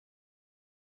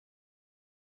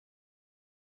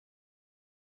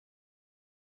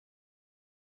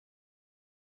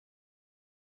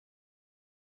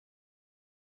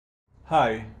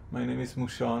Hi, my name is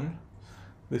Mushon.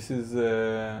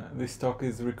 This talk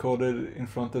is recorded in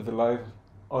front of a live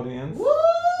audience. Woo!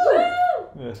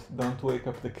 Yes, don't wake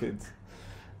up the kids.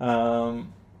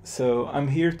 So I'm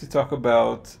here to talk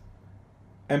about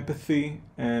empathy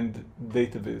and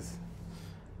dataviz,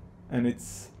 and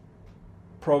it's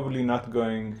probably not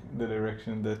going the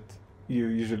direction that you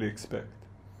usually expect,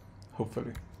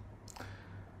 hopefully.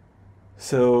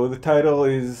 So the title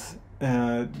is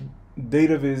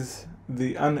dataviz,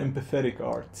 the unempathetic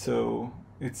art. So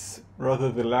it's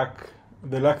rather the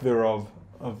lack thereof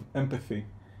of empathy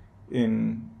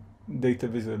in data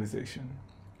visualization.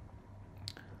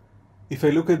 If I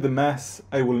look at the mass,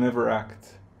 I will never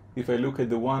act. If I look at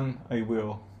the one, I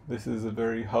will. This is a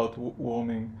very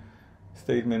heartwarming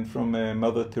statement from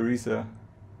Mother Teresa.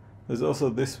 There's also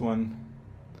this one.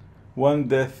 One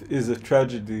death is a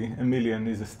tragedy, a million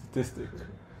is a statistic.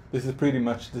 This is pretty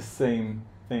much the same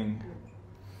thing.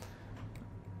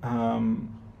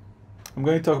 I'm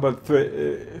going to talk about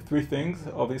three things,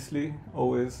 obviously,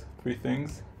 always three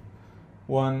things.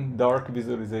 One, dark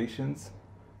visualizations.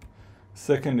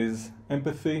 Second is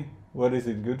empathy. What is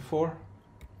it good for?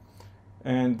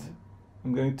 And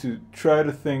I'm going to try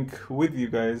to think with you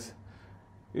guys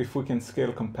if we can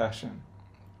scale compassion.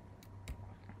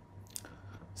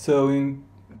 So in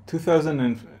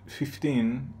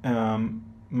 2015,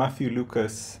 Matthew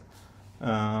Lucas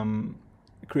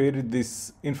created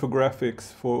these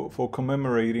infographics for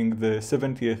commemorating the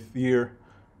 70th year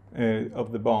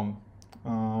of the bomb.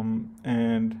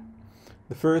 And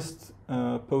the first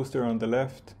poster on the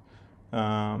left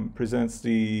presents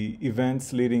the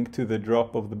events leading to the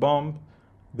drop of the bomb.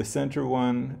 The center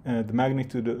one, the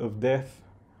magnitude of death.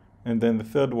 And then the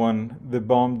third one, the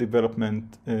bomb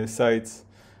development sites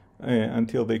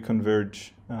until they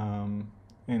converge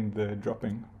in the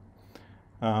dropping.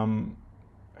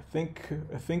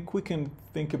 I think we can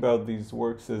think about these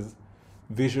works as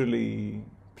visually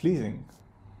pleasing,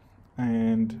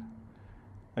 and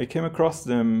I came across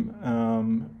them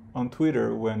on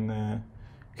Twitter when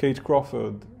Kate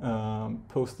Crawford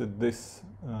posted this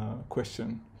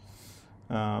question: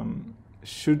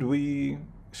 should we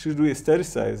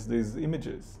aestheticize these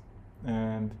images?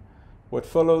 And what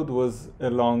followed was a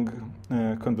long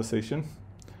conversation.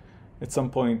 At some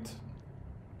point,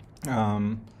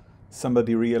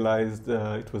 somebody realized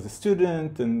it was a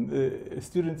student and a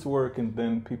student's work, and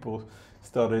then people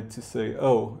started to say,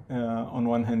 on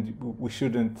one hand, we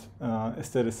shouldn't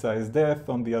aestheticize death,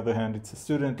 on the other hand, it's a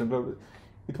student, and blah, blah.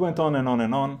 It went on and on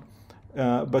and on.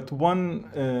 But one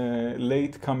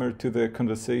latecomer to the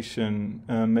conversation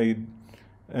made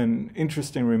an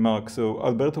interesting remark. So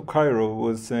Alberto Cairo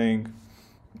was saying,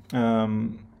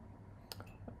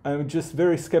 I'm just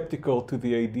very skeptical to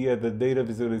the idea that data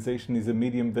visualization is a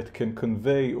medium that can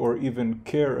convey or even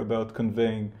care about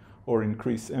conveying or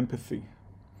increase empathy.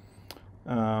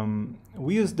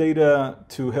 We use data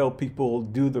to help people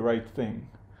do the right thing.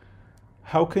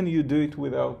 How can you do it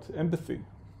without empathy?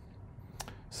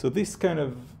 So this kind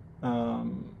of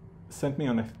sent me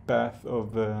on a path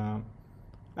of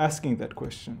asking that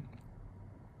question.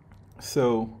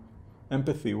 So,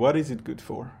 empathy, what is it good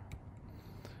for?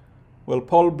 Well,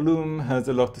 Paul Bloom has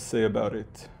a lot to say about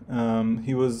it.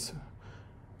 He was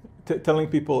telling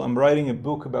people, I'm writing a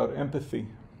book about empathy.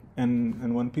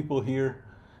 And when people hear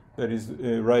that he's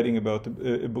writing about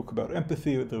a book about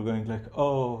empathy, they're going like,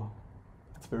 oh,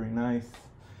 that's very nice.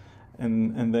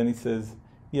 And then he says,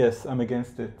 yes, I'm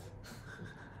against it.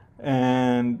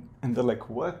 And they're like,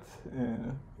 what?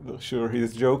 They're sure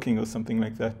he's joking or something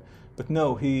like that. But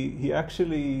no, he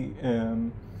actually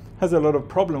has a lot of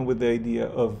problem with the idea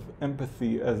of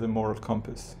empathy as a moral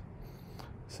compass.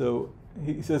 So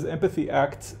he says empathy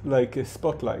acts like a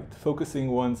spotlight, focusing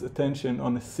one's attention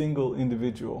on a single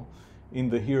individual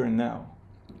in the here and now.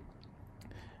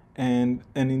 And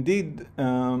indeed,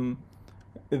 in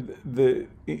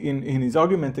his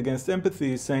argument against empathy,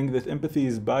 he's saying that empathy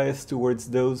is biased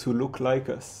towards those who look like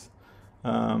us.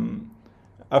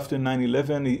 After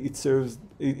 9/11,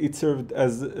 it served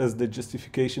as the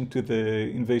justification to the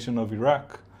invasion of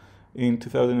Iraq. In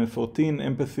 2014,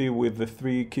 empathy with the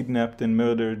 3 kidnapped and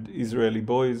murdered Israeli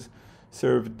boys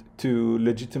served to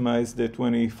legitimize the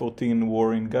 2014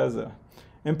 war in Gaza.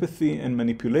 Empathy and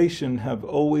manipulation have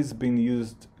always been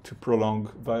used to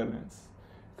prolong violence,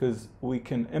 because we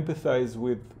can empathize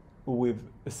with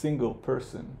a single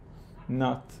person,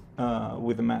 not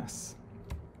with a mass.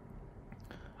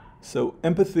 So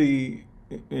empathy,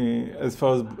 as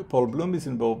far as Paul Bloom is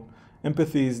involved,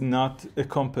 empathy is not a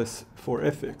compass for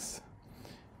ethics.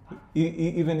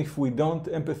 Even if we don't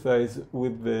empathize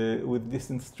with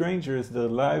distant strangers, their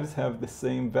lives have the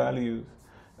same values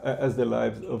as the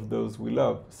lives of those we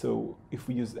love. So if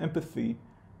we use empathy,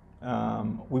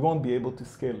 we won't be able to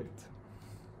scale it.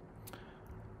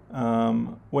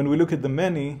 When we look at the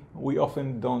many, we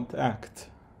often don't act.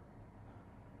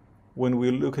 When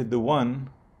we look at the one,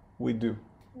 we do.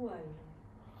 Why?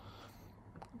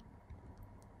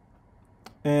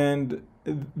 And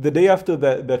the day after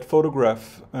that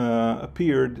photograph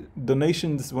appeared,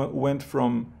 donations went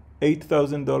from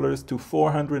 $8,000 to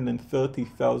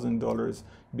 $430,000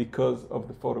 because of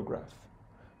the photograph.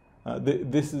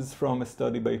 This is from a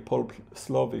study by Paul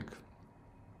Slovic.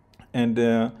 And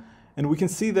we can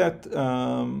see that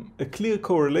a clear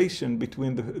correlation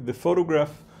between the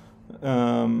photograph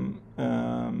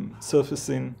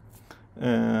surfacing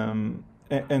and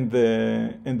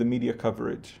the media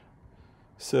coverage.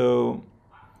 So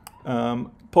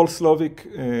Paul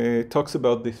Slovic talks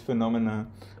about this phenomena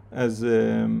as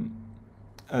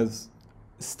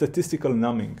statistical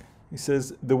numbing. He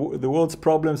says the world's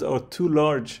problems are too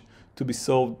large to be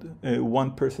solved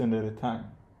one person at a time.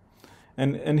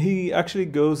 And he actually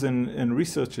goes and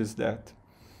researches that.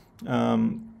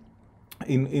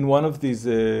 In one of these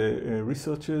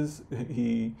researches,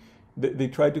 they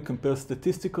tried to compare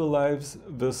statistical lives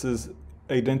versus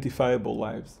identifiable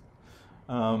lives.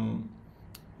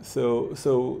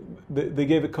 So they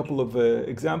gave a couple of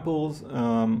examples.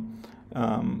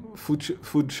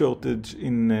 Food shortage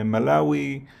in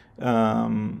Malawi,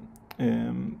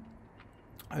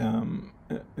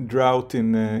 drought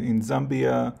in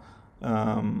Zambia,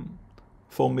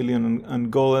 4 million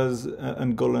Angolans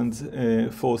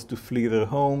forced to flee their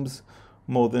homes,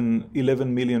 more than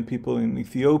 11 million people in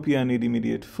Ethiopia need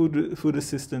immediate food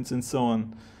assistance, and so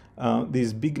on.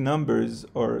 These big numbers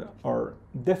are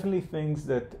definitely things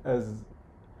that as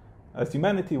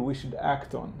humanity we should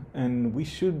act on, and we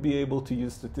should be able to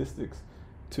use statistics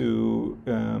to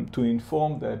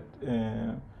inform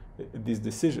these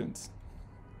decisions.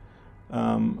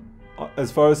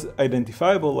 As far as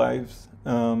identifiable lives,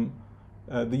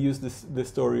 they use the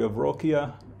story of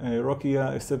Rokia.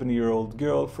 Rokia, a 7-year-old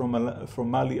girl from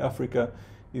Mali, Africa,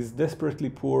 is desperately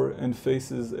poor and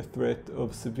faces a threat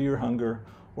of severe hunger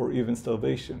or even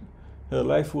starvation. Her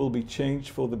life will be changed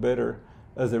for the better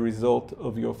as a result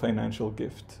of your financial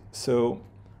gift. So,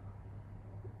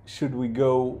 should we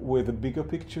go with a bigger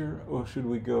picture, or should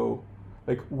we go,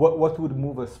 like, what would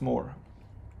move us more?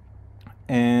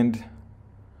 And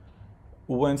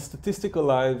when statistical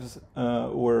lives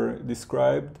were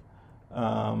described,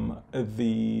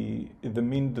 the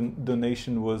mean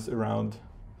donation was around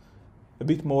a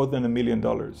bit more than $1 million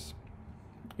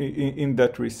in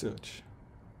that research.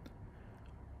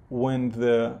 When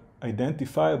the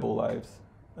identifiable lives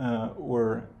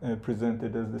were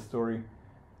presented as the story,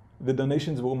 the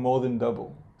donations were more than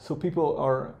double. So people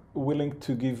are willing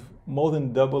to give more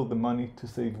than double the money to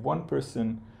save one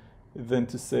person than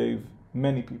to save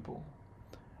many people.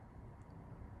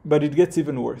 But it gets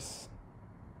even worse,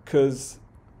 because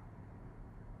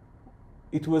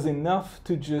it was enough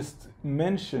to just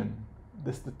mention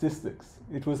the statistics.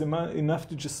 It was enough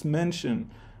to just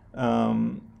mention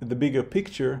the bigger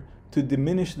picture to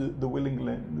diminish the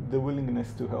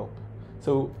willingness to help.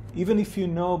 So even if you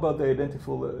know about the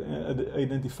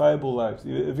identifiable lives,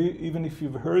 even if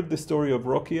you've heard the story of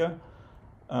Rokia,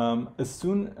 as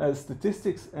soon as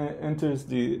statistics enters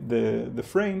the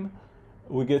frame,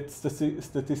 we get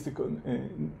statistical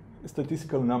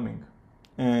numbing,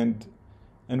 and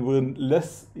we're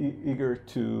less eager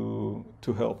to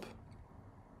help.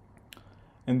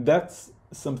 And that's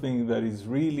something that is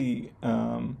really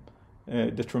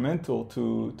detrimental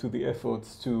to the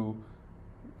efforts to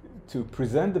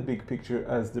present the big picture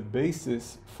as the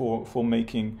basis for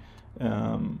making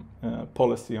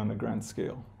policy on a grand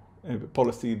scale, a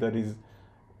policy that is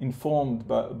informed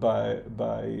by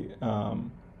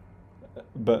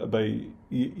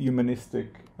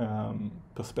humanistic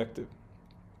perspective.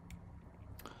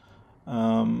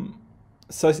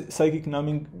 Psychic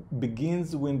numbing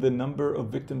begins when the number of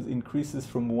victims increases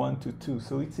from 1 to 2.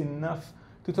 So it's enough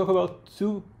to talk about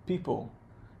 2 people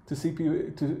to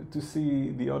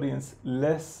see the audience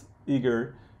less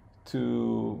eager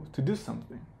to do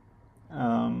something.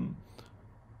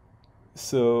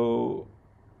 So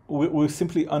we're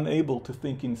simply unable to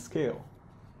think in scale.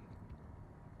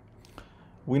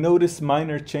 We notice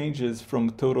minor changes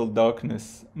from total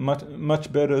darkness much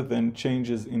better than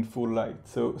changes in full light.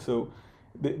 So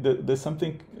there's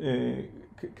something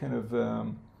kind of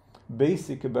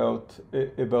basic about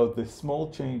the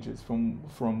small changes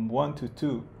from 1 to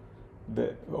 2,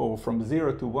 or from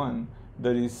 0 to 1,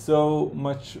 that is so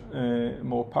much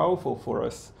more powerful for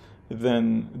us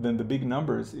than the big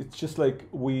numbers. It's just like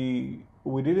we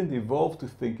didn't evolve to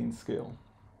think in scale.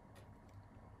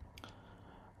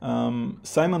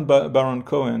 Simon Baron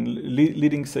Cohen,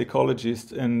 leading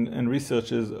psychologist and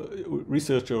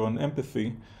researcher on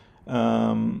empathy,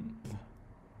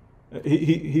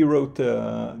 he wrote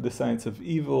The Science of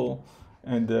Evil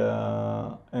and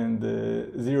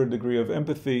the Zero Degree of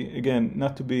Empathy. Again,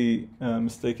 not to be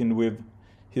mistaken with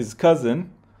his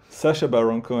cousin, Sacha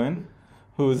Baron Cohen,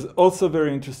 who is also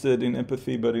very interested in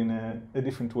empathy, but in a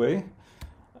different way.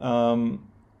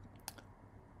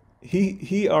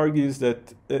 He argues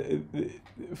that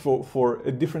for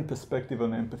a different perspective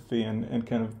on empathy and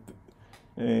kind of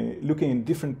looking at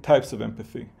different types of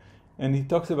empathy. And he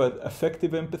talks about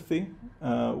affective empathy,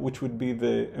 which would be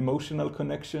the emotional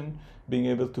connection, being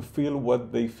able to feel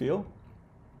what they feel.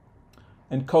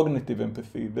 And cognitive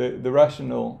empathy, the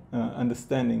rational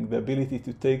understanding, the ability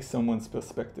to take someone's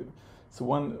perspective. So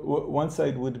one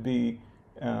side would be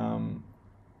kind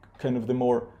of the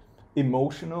more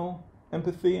emotional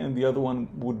empathy, and the other one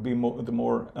would be the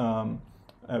more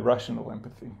rational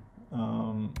empathy.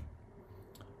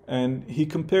 And he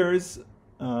compares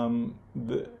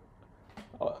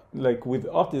like with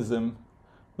autism,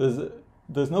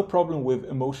 there's no problem with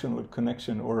emotional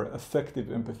connection or affective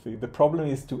empathy. The problem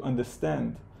is to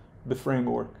understand the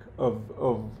framework of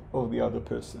the other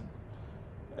person.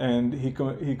 And he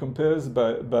compares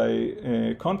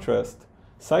by contrast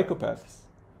psychopaths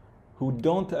who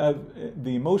don't have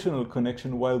the emotional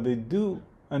connection while they do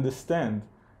understand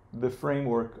the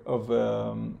framework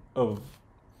of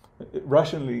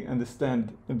rationally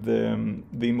understand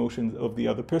the emotions of the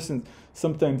other person,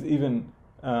 sometimes even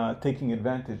taking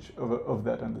advantage of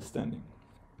that understanding.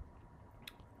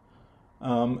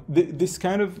 This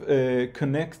kind of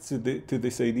connects to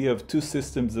this idea of two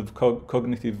systems of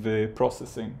cognitive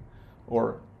processing,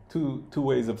 or two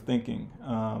ways of thinking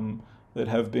that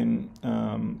have been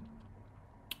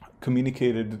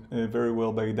communicated very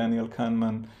well by Daniel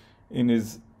Kahneman in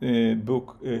his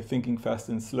book Thinking Fast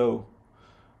and Slow.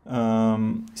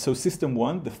 So system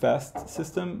one, the fast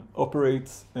system,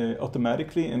 operates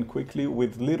automatically and quickly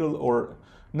with little or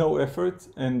no effort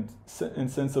and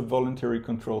sense of voluntary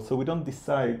control. So we don't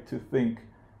decide to think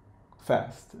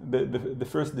fast. The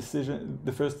first decision,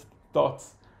 the first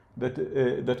thoughts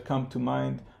that come to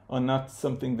mind are not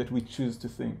something that we choose to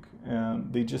think.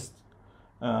 They just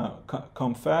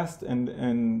come fast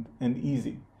and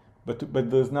easy, but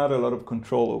there's not a lot of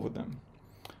control over them.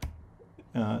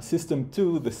 System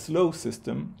two, the slow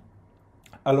system,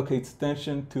 allocates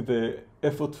attention to the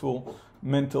effortful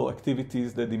mental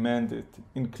activities that demand it,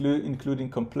 including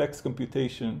complex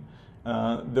computation.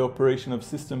 The operation of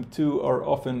system two are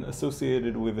often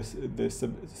associated with the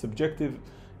subjective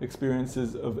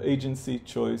experiences of agency,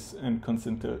 choice, and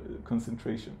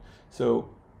concentration. So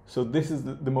this is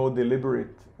the more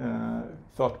deliberate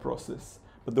thought process.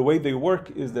 But the way they work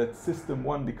is that system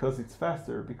one, because it's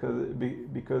faster,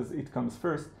 because it comes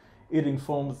first, it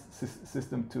informs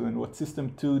system two. And what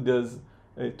system two does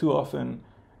too often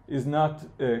is not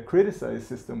criticize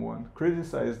system one,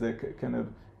 criticize the kind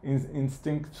of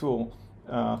instinctual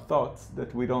thoughts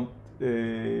that we don't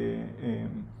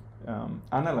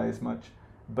analyze much,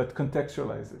 but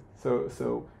contextualize it.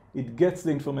 So it gets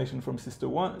the information from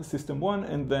system one,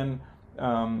 and then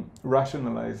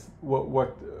rationalize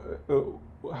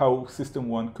how system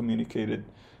one communicated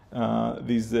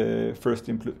these first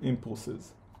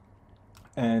impulses.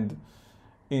 And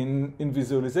in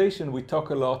visualization, we talk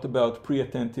a lot about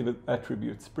pre-attentive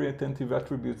attributes. Pre-attentive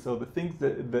attributes are the things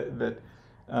that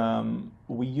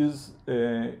we use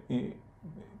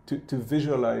to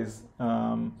visualize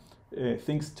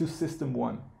things to system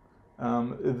one.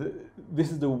 This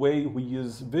is the way we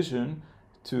use vision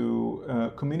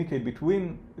to communicate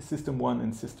between system one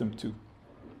and system two.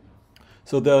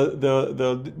 So there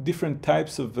are different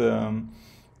types of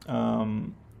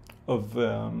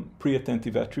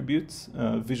pre-attentive attributes,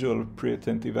 visual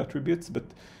pre-attentive attributes, but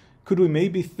could we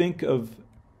maybe think of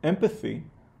empathy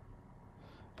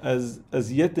as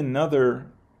yet another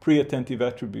pre-attentive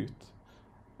attribute?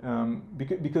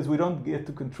 Because we don't get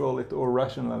to control it or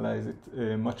rationalize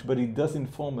it much, but it does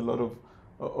inform a lot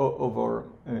of our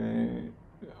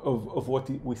of what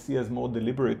we see as more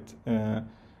deliberate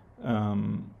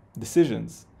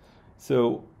decisions.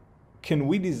 So can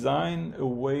we design a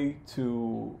way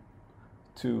to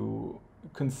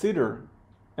consider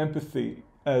empathy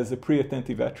as a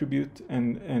pre-attentive attribute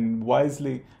and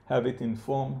wisely have it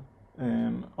inform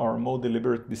our more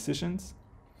deliberate decisions?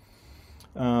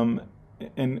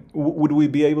 And would we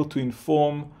be able to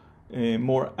inform a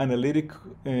more analytic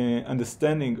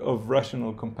understanding of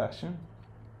rational compassion?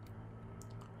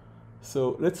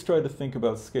 So let's try to think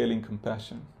about scaling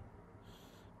compassion.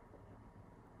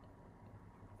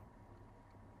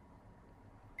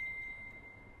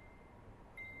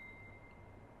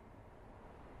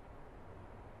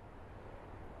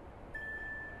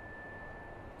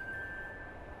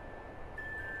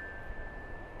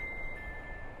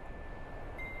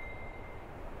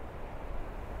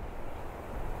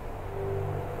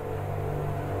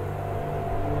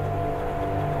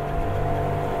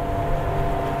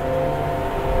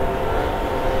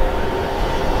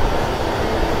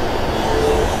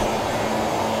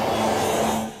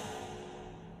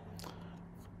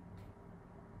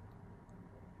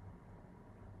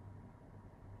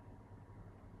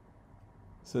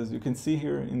 So as you can see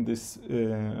here in this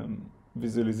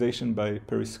visualization by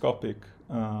Periscopic,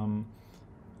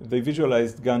 they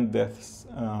visualized gun deaths,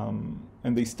 and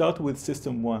they start with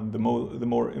system one, the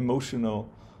more emotional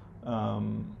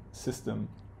system,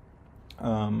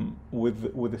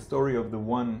 with the story of the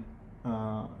one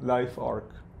life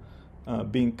arc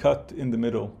being cut in the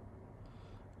middle,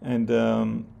 and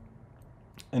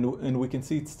we can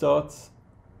see it starts,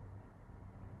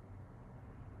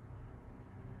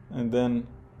 and then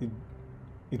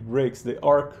it breaks. The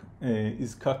arc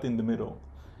is cut in the middle,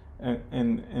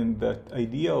 and that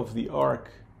idea of the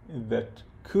arc that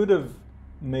could have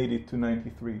made it to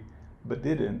 93 but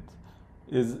didn't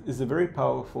is a very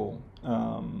powerful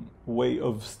way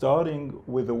of starting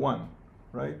with a one,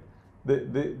 right?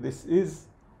 This is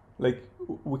like,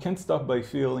 we can't stop by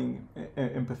feeling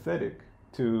empathetic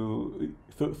through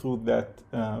that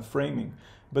framing.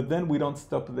 But then we don't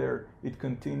stop there. It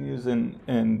continues and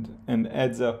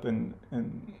adds up, and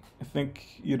I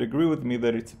think you'd agree with me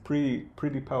that it's a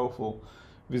pretty powerful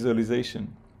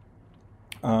visualization.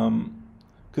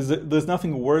 Because there's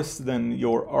nothing worse than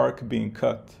your arc being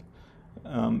cut. The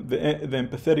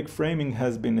empathetic framing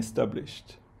has been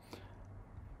established.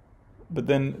 But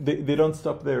then they don't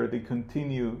stop there. They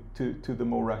continue to the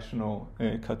more rational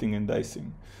cutting and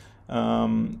dicing.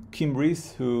 Kim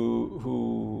Reese,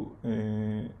 who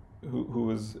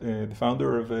was the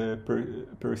founder of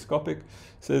Periscopic,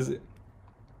 says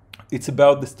it's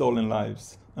about the stolen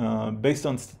lives. Based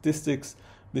on statistics,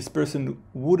 this person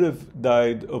would have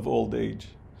died of old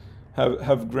age,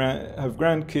 have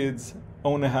grandkids,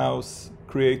 own a house,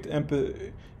 create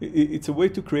empathy. It's a way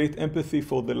to create empathy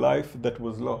for the life that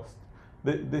was lost.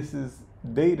 This is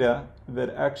data that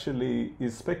actually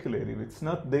is speculative. It's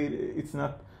not data. It's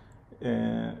not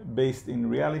based in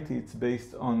reality. It's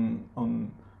based on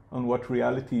what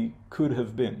reality could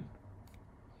have been.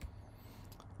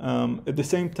 At the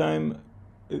same time,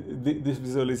 this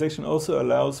visualization also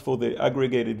allows for the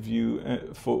aggregated view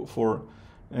and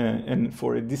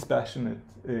for a dispassionate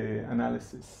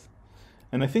analysis.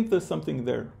 And I think there's something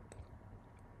there.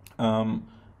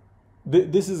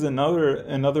 This is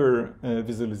another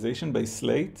visualization by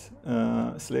Slate.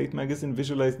 Slate magazine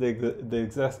visualized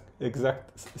the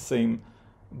exact same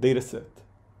data set.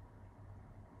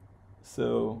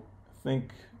 So I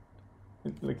think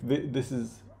this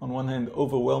is on one hand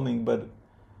overwhelming, but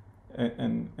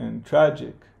and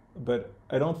tragic, but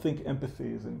I don't think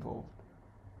empathy is involved.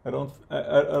 I don't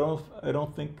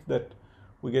think that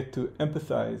we get to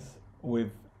empathize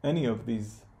with any of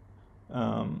these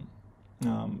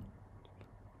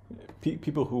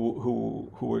people who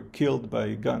were killed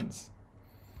by guns.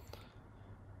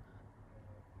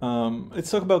 Let's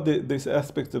talk about this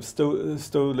aspect of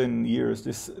stolen years,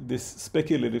 this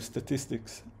speculative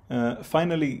statistics.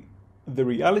 Finally, the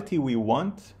reality we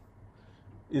want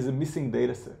is a missing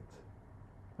data set.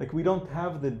 Like, we don't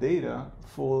have the data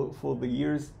for the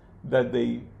years that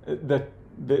the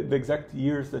exact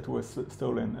years that were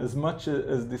stolen. As much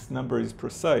as this number is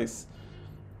precise,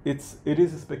 it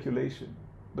is a speculation.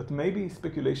 But maybe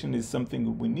speculation is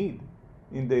something we need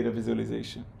in data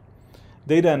visualization.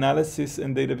 Data analysis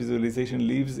and data visualization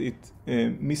leaves it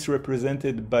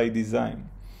misrepresented by design.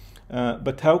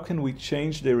 But how can we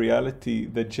change the reality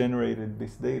that generated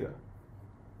this data?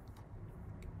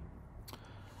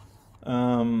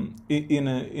 In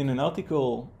an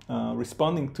article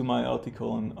responding to my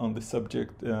article on the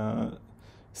subject,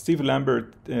 Steve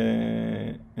Lambert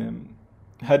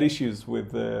had issues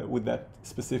with that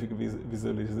specific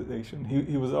visualization.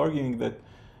 He was arguing that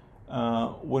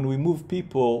when we move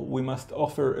people, we must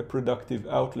offer a productive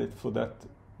outlet for that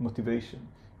motivation.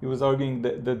 He was arguing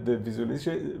that the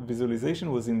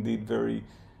visualization was indeed very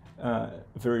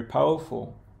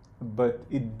powerful, but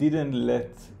it didn't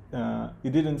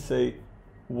say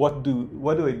what do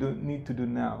I need to do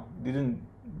now. It didn't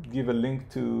give a link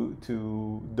to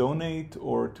donate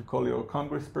or to call your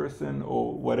congressperson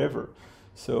or whatever.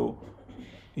 So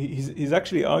he's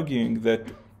actually arguing that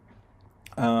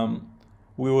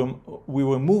we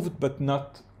were moved but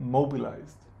not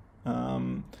mobilized.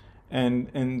 And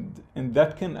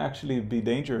that can actually be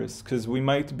dangerous, because we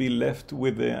might be left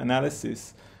with the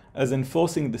analysis as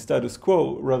enforcing the status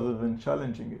quo rather than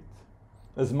challenging it.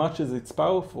 As much as it's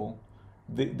powerful,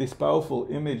 this powerful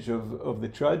image of the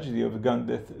tragedy of gun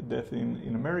death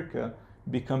in America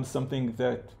becomes something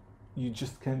that you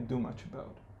just can't do much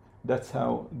about. That's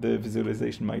how the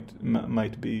visualization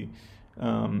might be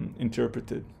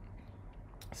interpreted.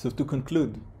 So to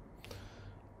conclude,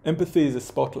 empathy is a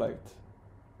spotlight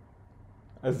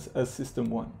as system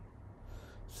 1.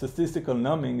 Statistical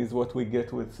numbing is what we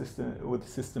get with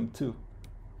system 2.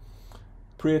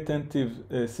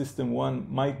 Pre-attentive system 1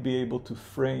 might be able to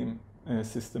frame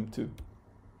system 2.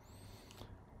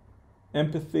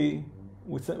 Empathy,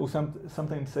 we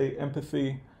sometimes say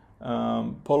empathy.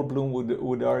 Paul Bloom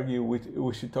would argue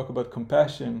we should talk about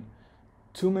compassion.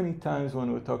 Too many times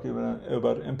when we're talking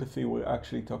about empathy, we're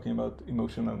actually talking about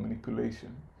emotional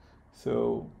manipulation.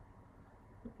 So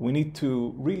we need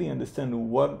to really understand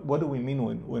what do we mean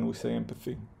when we say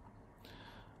empathy.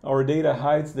 Our data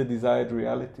hides the desired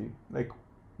reality. Like,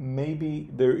 maybe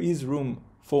there is room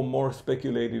for more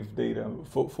speculative data,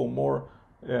 for more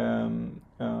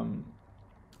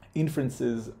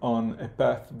inferences on a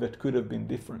path that could have been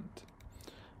different.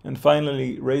 And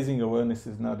finally, raising awareness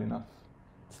is not enough.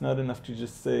 It's not enough to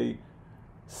just say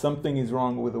something is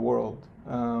wrong with the world.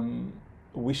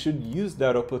 We should use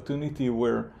that opportunity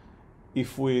where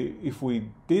if we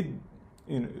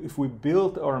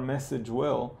build our message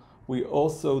well, we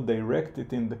also direct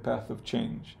it in the path of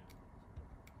change.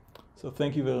 So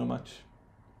thank you very much.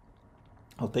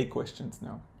 I'll take questions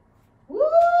now.